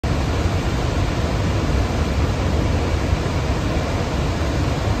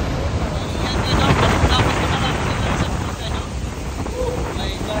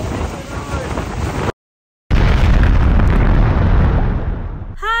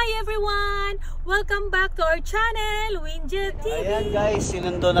Hi everyone! Welcome back to our channel, Winjette TV. Ayan guys,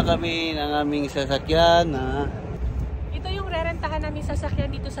 sinundo na kami ng aming sasakyan. Ito yung rerentahan namin sasakyan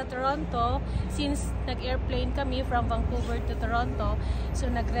dito sa Toronto. Since nag-airplane kami from Vancouver to Toronto, so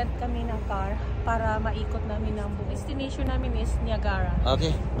nag-rent kami ng car para maikot namin ang buong destination namin is Niagara.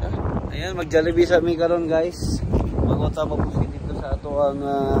 Okay. Ayan, mag-Jollibee sa amin karon guys. Magota mabusin dito sa ato ang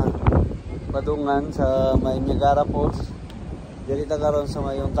padungan sa may Niagara Falls. Dili ta karon sa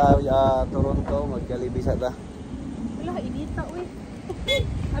mayong Toronto, mag-Jollibee sa ta. Wala, inita uy.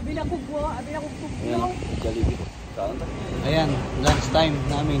 Abi na kugwa, abi na kugwa. Jollibee. Ayan, lunch time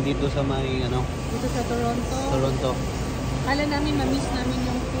namin dito sa may dito sa Toronto. Toronto. Kala namin ma-miss namin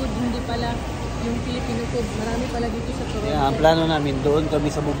yung food, hindi pala yung Filipino food. Marami pala dito sa Toronto. Ayan, ang plano namin doon kami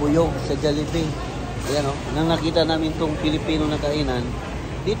sa Bubuyog, sa Jollibee. Ayan nang nakita namin tong Filipino na kainan,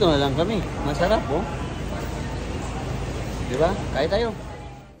 dito na lang kami. Masarap oh. Diba? Kaya tayo.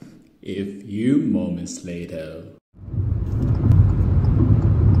 A few moments later.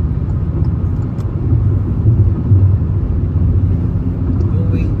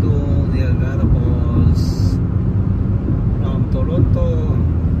 Going to Niagara Falls from Toronto.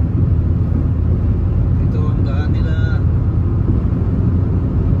 Ito ang daan nila.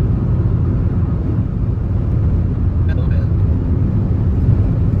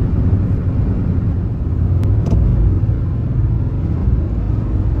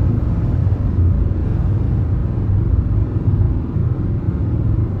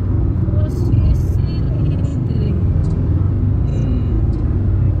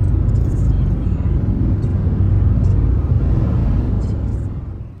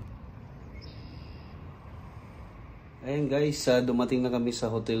 Ayan guys, dumating na kami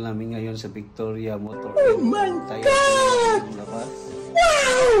sa hotel namin ngayon sa Victoria Motor. Oh my God! Labas.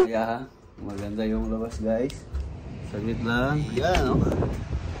 Wow! Kaya maganda yung labas guys. Saglit lang. Ayan oh.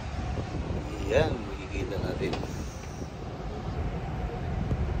 Ayan, makikita natin.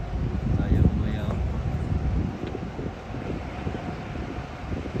 Tayo mayaw.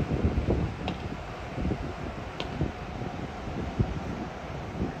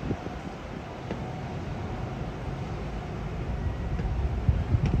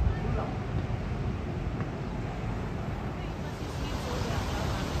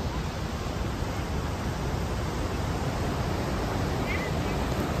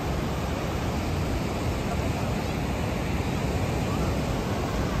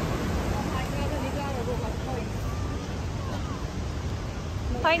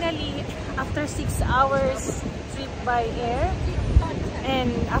 Finally, after 6 hours trip by air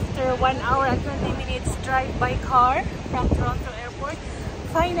and after 1 hour and 20 minutes drive by car from Toronto Airport,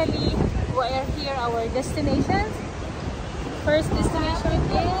 finally we are here our destination. First destination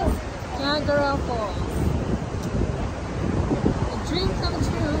is Niagara Falls. A dream come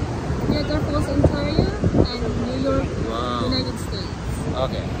true. Niagara Falls, Ontario and New York, wow. United States.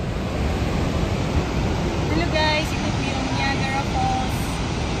 Okay. Hello guys, ito po yung Niagara Falls,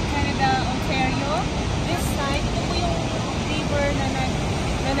 Canada, Ontario. This side, ito po yung river na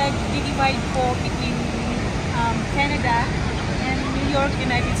nag-divide po between Canada and New York,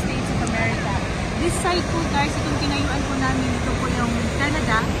 United States of America. This side po guys, itong tinayuan po namin, ito po yung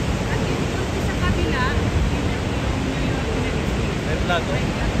Canada. At ito po sa kabila, ito po yung New York, United States. May vlog oh.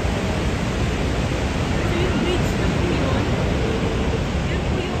 Ito yung bridge na po yun. Yan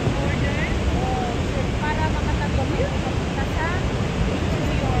po yung border para makatagong yung papunta sa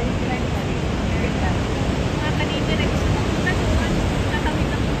New York, United States of America. Mga kanina na gusto mapunta doon, tatawid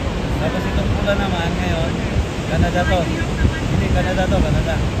lang po. Tapos itong pula naman ngayon, Canada to. Hindi, Canada to,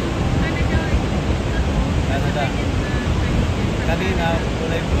 Canada. Canada. Kanina,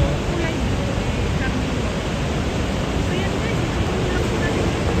 kulay blue. Kulay blue. So yan guys, ito lang po natin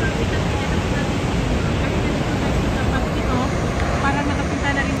ito. Kapitan po yan natin. Kapitan po natin sa pag-ito para nakapunta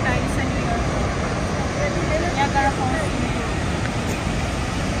na rin tayo sa New York. Niagara Falls.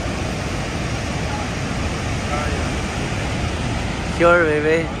 Sure,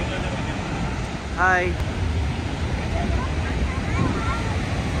 baby. Hi.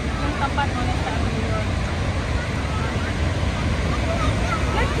 Yung tapat mo na sa New York.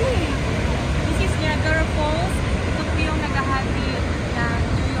 Lucky! This is Niagara Falls. Ito po yung naghahati na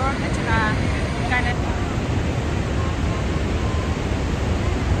New York at saka Canada.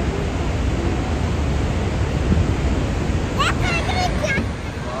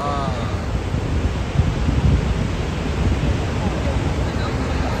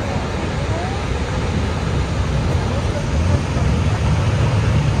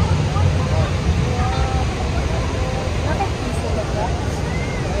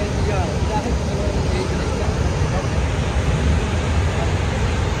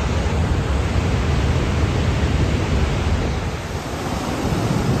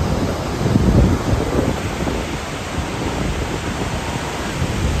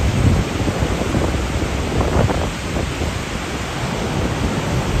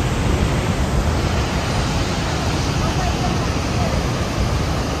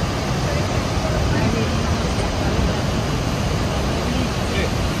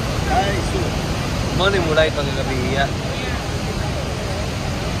 flight ang gabiya.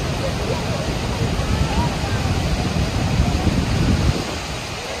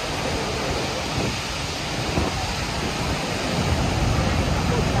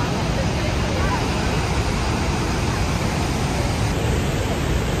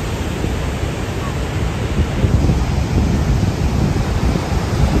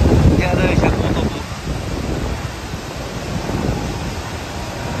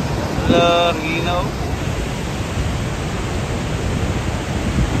 Ginaw.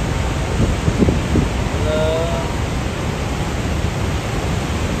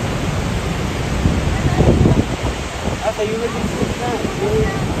 Sa United States na.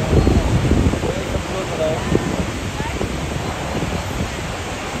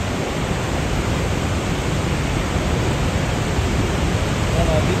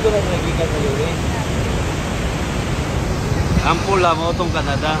 Dito na nagigikan sa US. Ang pula mo itong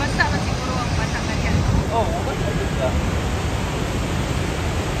Canada. Basta ba siguro ang bata ka dyan? Oo, basta dito.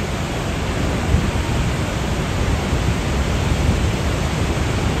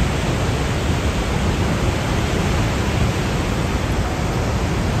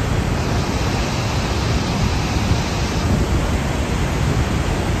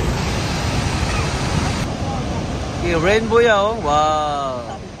 Rainbow ya, oh.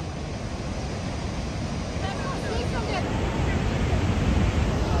 Wow.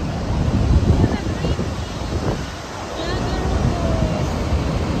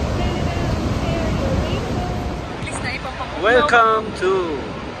 Welcome to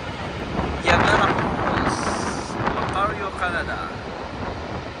Niagara Falls, Ontario, Canada.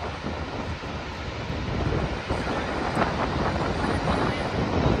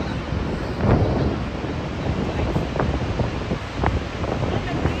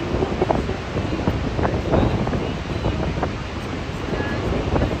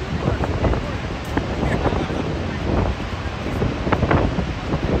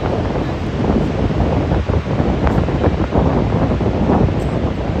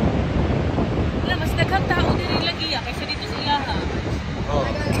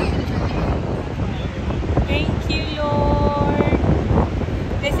 Thank you, Lord.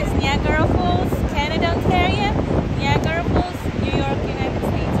 This is Niagara Falls, Canada, Ontario. Niagara Falls, New York, United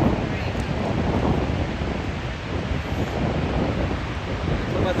States of America.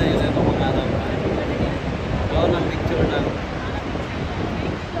 Ito ba tayo na itong mga araw? Gawa ng picture na.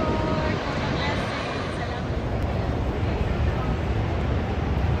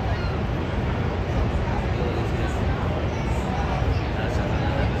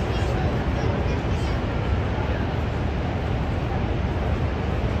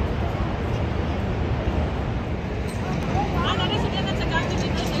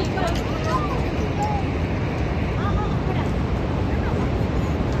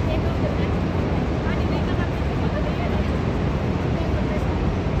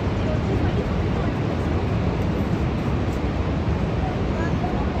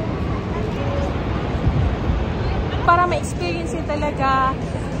 Para ma-experience nyo talaga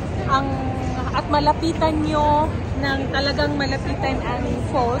at malapitan nyo ng talagang malapitan ang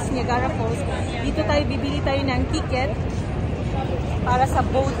falls, Niagara Falls. Dito tayo bibili tayo ng ticket para sa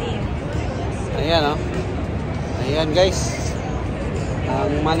boating. Ayan, oh. Ayan, guys.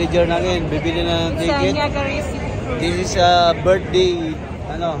 Ang manager namin bibili na ng ticket. Sa Niagara City. This is a birthday,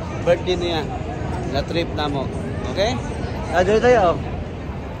 birthday niya na trip na mo. Okay? Dito tayo, oh.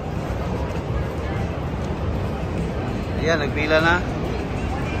 Ayan, nagpila na.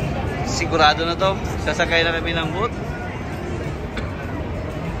 Sigurado na to. Sasakay na kami ng boat.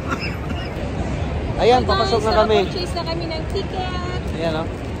 Ayan, papasok na kami. Purchase na kami ng ticket. Ayan, oh.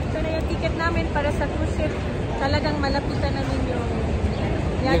 Ito na yung ticket namin para sa cruise ship. Talagang malapitan namin yung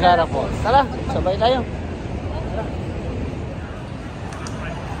Niagara Falls. Tara, sabay tayo.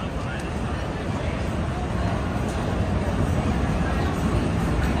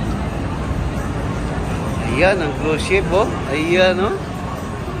 Ayan, ang cruise ship, oh. Ayan, oh.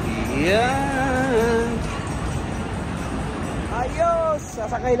 Ayan. Ayos!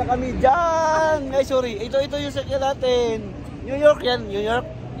 Sasakay na kami dyan. Ay, sorry. Ito yung sakyan natin. New York yan. New York.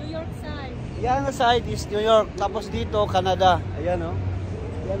 New York side. Yan na side is New York. Tapos dito, Canada. Ayan, oh.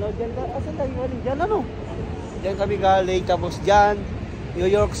 Ayan, oh. Dyan ka. Asan tayo galing? Dyan, ano? Dyan kami galing. Tapos dyan, New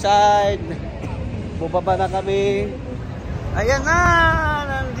York side. Bubaba na kami. Ayan na!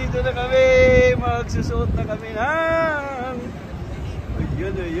 Nandito na kami! Magsusuot na kami ng...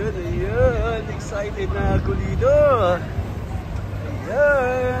 Ayan! Excited na ako dito!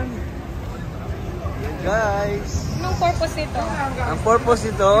 Ayan! Ayan, guys! Anong purpose nito? Ang purpose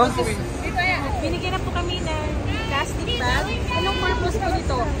nito... Dito yan. Binigyan na po kami ng gas plastic bag. Anong purpose po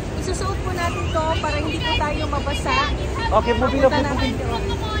nito? Isusuot po natin to para hindi po tayo mabasa. Okay, moving na po.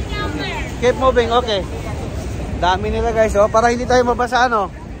 Keep moving, okay. Dami nila guys, oh. Para hindi tayo mabasa, ano?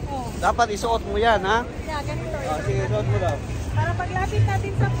 Dapat isuot mo yan, ha? Yeah, ganito. Sige, isuot mo daw. Para paglapit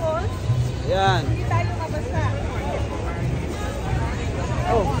natin sa falls, yan. hindi tayo mabasa.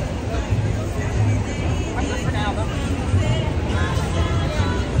 Oh.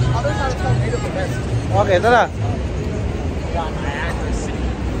 Okay, tara.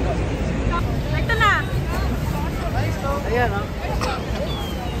 Ito na. Ayan, oh.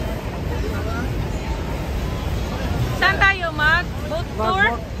 Saan tayo mag? Boat tour?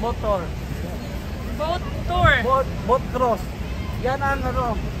 Motor. Boat tour. Boat cross. Yan ang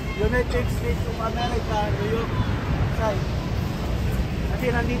ano, United States of America, New York side. Kasi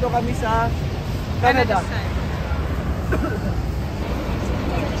nandito kami sa Canada.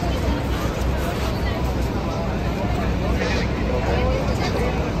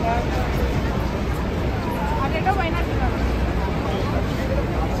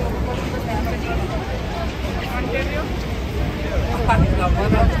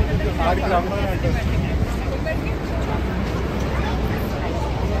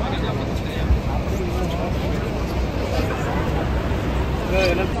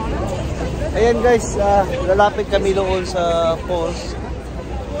 Ayan guys, lalapit kami doon sa falls.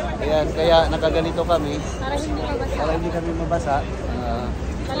 Ayan, kaya nakaganito kami. Para hindi mabasa. Para hindi kami mabasa.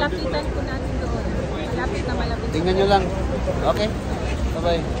 Lalapitan po natin doon. Malapit na malapit. Tingnan nyo lang. Okay?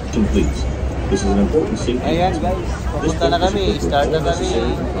 Bye-bye. Please. This is an important safety. Ayan guys, pupunta na kami. Start na kami.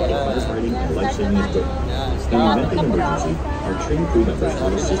 Firefighting and life-saving equipment. In the event of an emergency, our trained crew members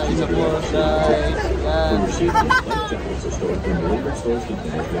will assist you with your evacuation. For your safety, life jackets are stored in the labeled storage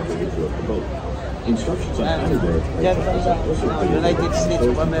containers located throughout the boat. Instructions on how to wear Diyan life jackets sa are also printed United States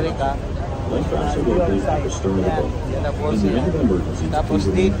of America. Life rafts are located at the stern of the boat. Tapos, In the event of an emergency, tapos please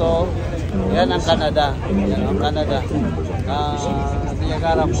remain dito, calm. yan ang Canada. In the Yan event ang of Canada. crew members on board for safety.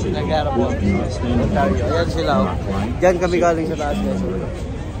 Niagara po. Ontario. Ayan sila. Oh. Diyan kami galing sa taas guys.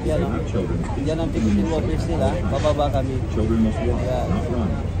 Yan o. Yan ang ticketing waters nila. Bababa kami. Children must walk, not run.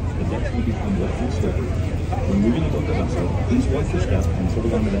 The decks may become wet and slippery. When moving about the vessel, please watch your step and hold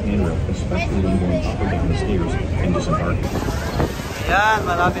onto the handrail, especially when going up or down the stairs and disembarking. Yan,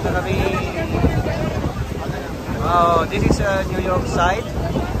 malapit na kami. Wow, this is New York side.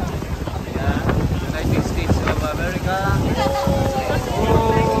 Yan, United States of America.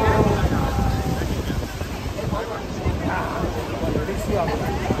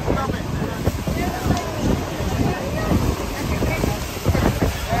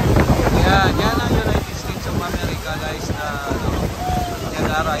 Yan ang United States of America guys na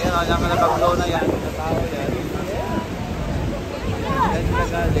Niagara. Yan ang nakapaglow na yan. Tao yan. Yan na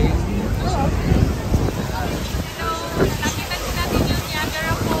galing. Nakita din natin yung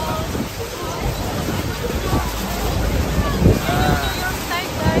Niagara Falls. New York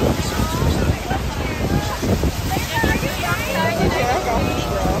side guys.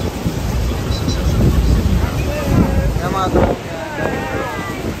 Yan mga tulong yan.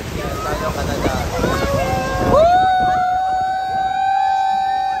 Yan tayo Canada.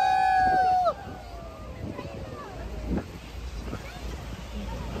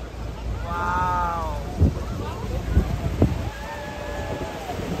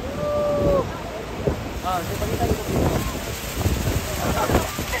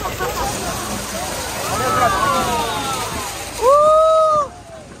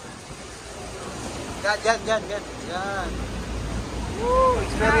 Yan.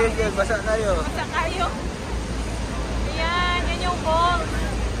 Experience yan. Basa tayo. Basa kayo. Ayan, yan yung falls.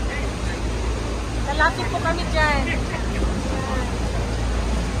 Lalapit po kami dyan.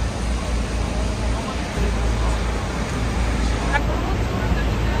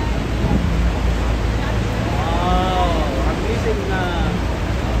 Wow, amazing na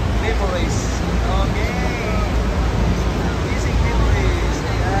memories. Okay. Amazing memories.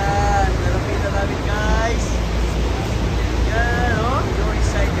 Ayan, nalapitan namin guys. Yan, oh. You're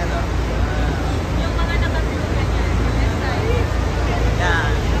excited, oh. Yung mga nakatulungan yan.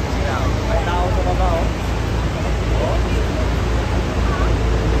 Yan. Sila, oh. May tao sa baba, oh. Oh.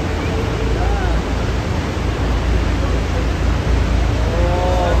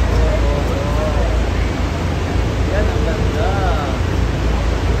 Yan, ang ganda.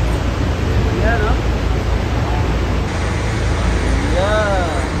 Yan, oh. Yan.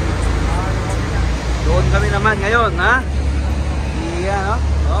 Doon kami naman ngayon, ha? Yan, oh.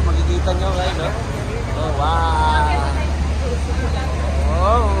 Oh, makikita nyo guys, oh. Oh, wow.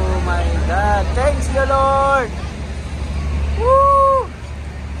 Oh my God. Thanks you, Lord. Woo!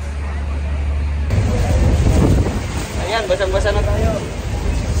 basang-basa na tayo.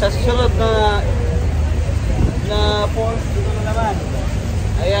 Sa susunod na falls dito na naman.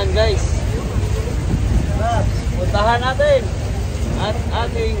 Ayan guys. Puntahan natin at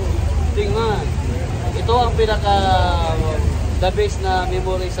ating tingnan. Ito ang pinaka the best na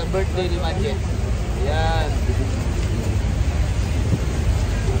memory sa birthday ni Winjette. Ayan.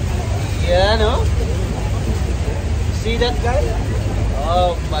 Yan, oh. See that, guys?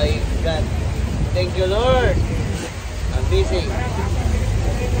 Oh my God. Thank you, Lord. Amazing.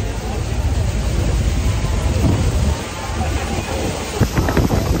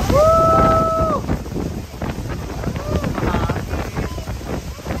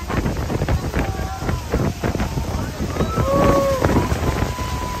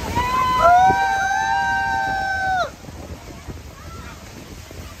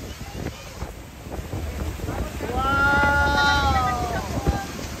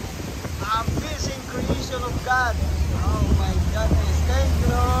 God. Oh my goodness. Thank you,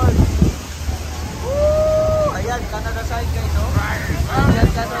 Lord. Woo! Ayan, Canada side guys, no? Ayan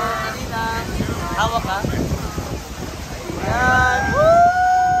ka no, kanina. Hawak ka. Ayan. Woo!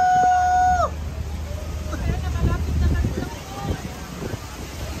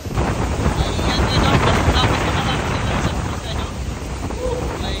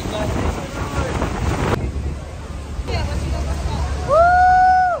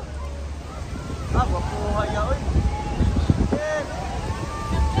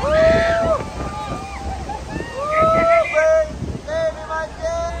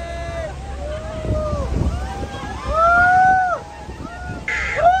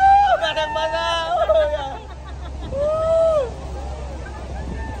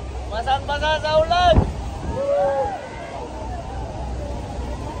 Basang-basa sa ulan.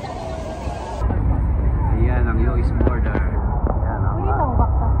 Ayan ang US border. Ayan ang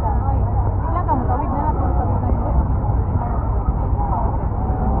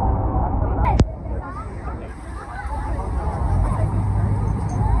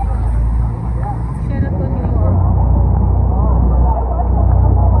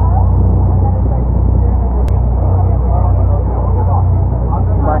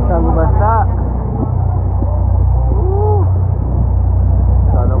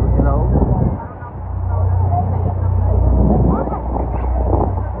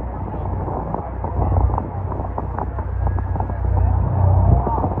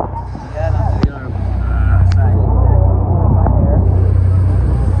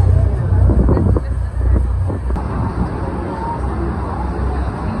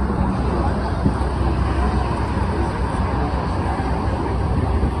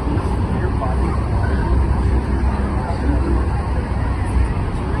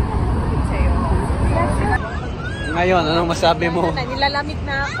Ngayon, anong masabi mo? Nilalamig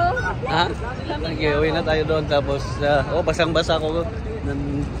na ako. Ha? Nag-uwi na tayo doon tapos basang-basa ko.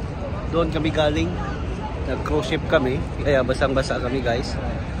 Doon kami galing. Nag-cruise ship kami. Kaya basang-basa kami guys.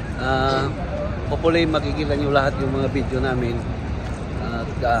 Hopefully makikita nyo lahat yung mga video namin.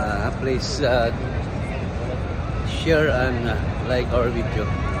 Please share and like our video.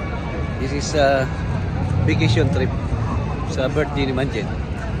 This is a vacation trip sa birthday ni Winjette.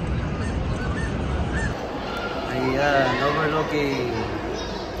 Ayan, overlooking.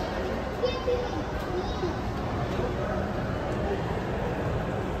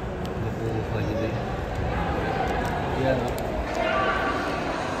 Ayan.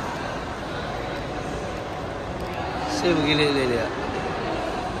 Sige, magili-ili.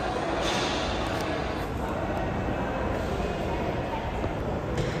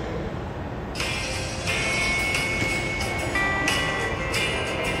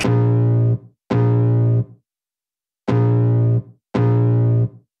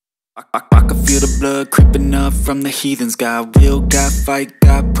 I can feel the blood creeping up from the heathens. Got will, got fight,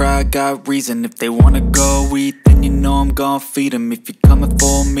 got pride, got reason. If they wanna go eat, then you know I'm gon' feed them. If you're coming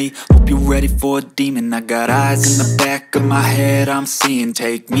for me, hope you're ready for a demon. I got eyes in the back of my head, I'm seeing.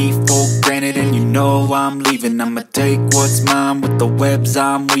 Take me for granted and you know I'm leaving. I'ma take what's mine with the webs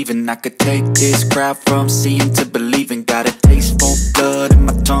I'm weaving. I could take this crowd from seeing to believing. Got a taste for blood and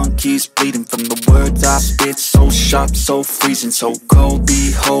my tongue keeps bleeding. From the words I spit, so sharp, so freezing. So cold,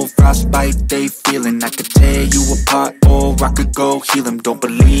 behold, frostbite they feeling. I could tear you apart or I could go heal them. Don't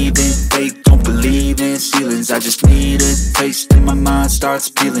believe in fate, don't believe in ceilings. I just need a taste and my mind starts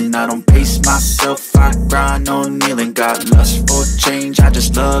peeling. I don't pace myself, I grind on kneeling. Got lust for change, I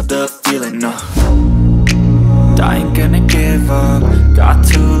just love the feeling. I ain't gonna give up. Got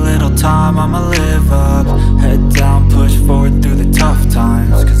too little time, I'ma live up. Head down, push forward through the tough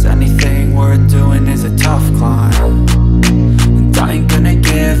times. Cause anything worth doing is a tough climb. And I ain't gonna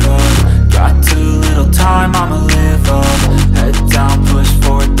give up. Got too little time, I'ma live up.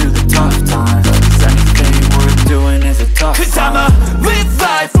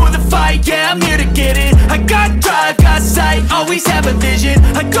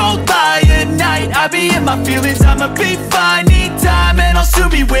 in my feelings, I'ma be fine. Need time and I'll soon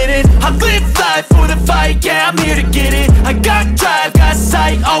be winning. I live life for the fight, yeah, I'm here to get it. I got drive, got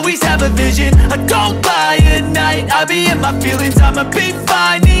sight, always have a vision. I don't lie at night, I be in my feelings, I'ma be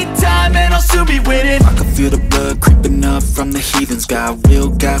fine. Need time and I'll soon be winning. I can feel the blood creeping up from the heathens. Got will,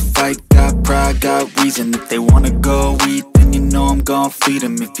 got fight, got pride, got reason. If they wanna go eat, then you know I'm gon' feed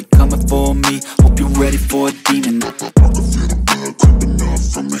them. If you're coming for me, hope you're ready for a demon. I can feel the blood creeping up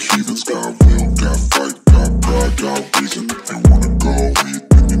from the heathens. Got will, got fight, got pride, got reason. If they wanna go eat,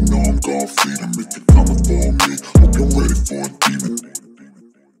 then you know I'm gon' feed them. If you're coming for me, hope you're ready for a demon.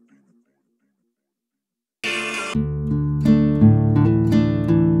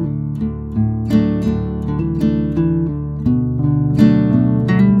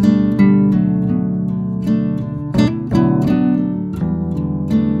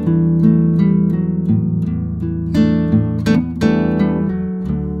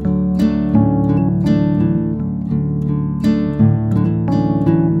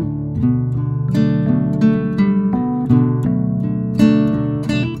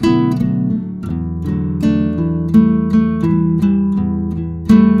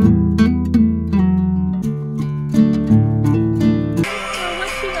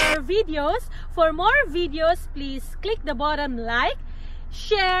 For more videos, please click the button like,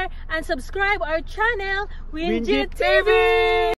 share, and subscribe our channel, Winjette TV!